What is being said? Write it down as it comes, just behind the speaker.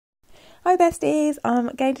Hi besties, I'm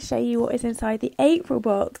going to show you what is inside the April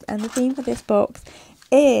box, and the theme for this box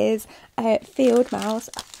is Field Mouse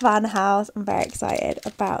Fun House. I'm very excited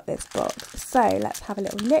about this box. So let's have a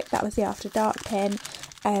little look. That was the After Dark pin,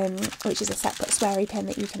 which is a separate sweary pin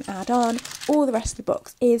that you can add on. All the rest of the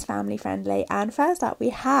box is family friendly, and first up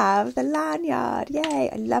we have the lanyard. Yay,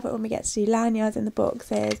 I love it when we get to do lanyards in the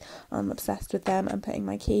boxes. I'm obsessed with them. I'm putting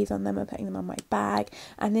my keys on them and putting them on my bag,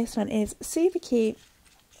 and this one is super cute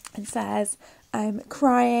and says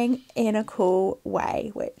crying in a cool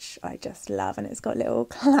way, which I just love, and it's got little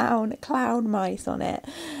clown mice on it.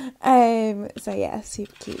 So yeah,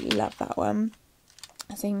 super cute, love that one.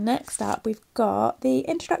 So next up we've got the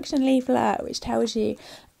introduction leaflet, which tells you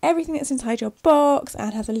everything that's inside your box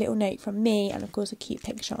and has a little note from me, and of course a cute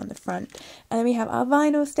picture on the front. And then we have our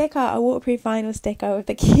vinyl sticker, our waterproof vinyl sticker with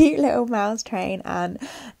the cute little mouse train and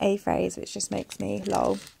a phrase which just makes me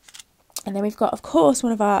lol. And then we've got, of course,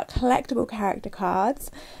 one of our collectible character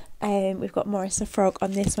cards. We've got Morris the Frog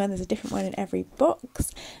on this one. There's a different one in every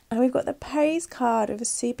box. And we've got the pose card with a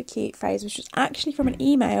super cute phrase, which was actually from an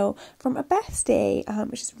email from a bestie,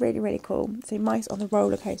 which is really, really cool. So mice on the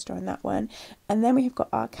roller coaster on that one. And then we have got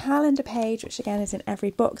our calendar page, which again is in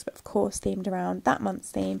every box, but of course themed around that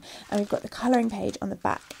month's theme. And we've got the colouring page on the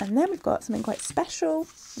back. And then we've got something quite special.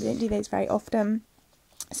 We don't do those very often.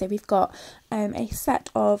 So we've got a set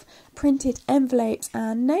of printed envelopes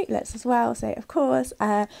and notelets as well. So of course,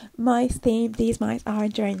 mice theme, these mice are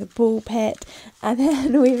enjoying the ball pit. And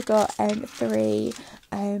then we've got 3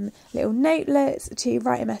 little notelets to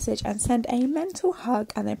write a message and send a mental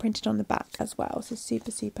hug, and they're printed on the back as well. So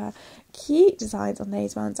super, super cute designs on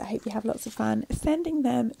those ones. I hope you have lots of fun sending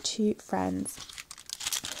them to friends.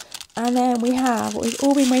 And then we have what we've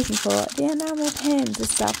all been waiting for, the enamel pins.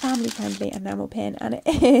 This is our family friendly enamel pin, and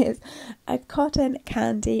it is a cotton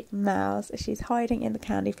candy mouse. She's hiding in the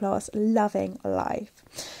candy floss, loving life.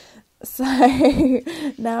 So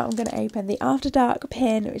now I'm going to open the After Dark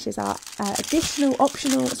pin, which is our additional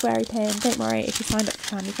optional sweary pin. Don't worry, if you signed up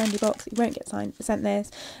for family friendly box, you won't get sent this.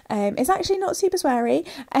 It's actually not super sweary,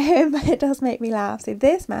 but it does make me laugh. So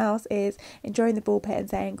this mouse is enjoying the ball pit and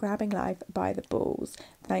saying grabbing life by the balls.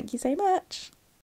 Thank you so much.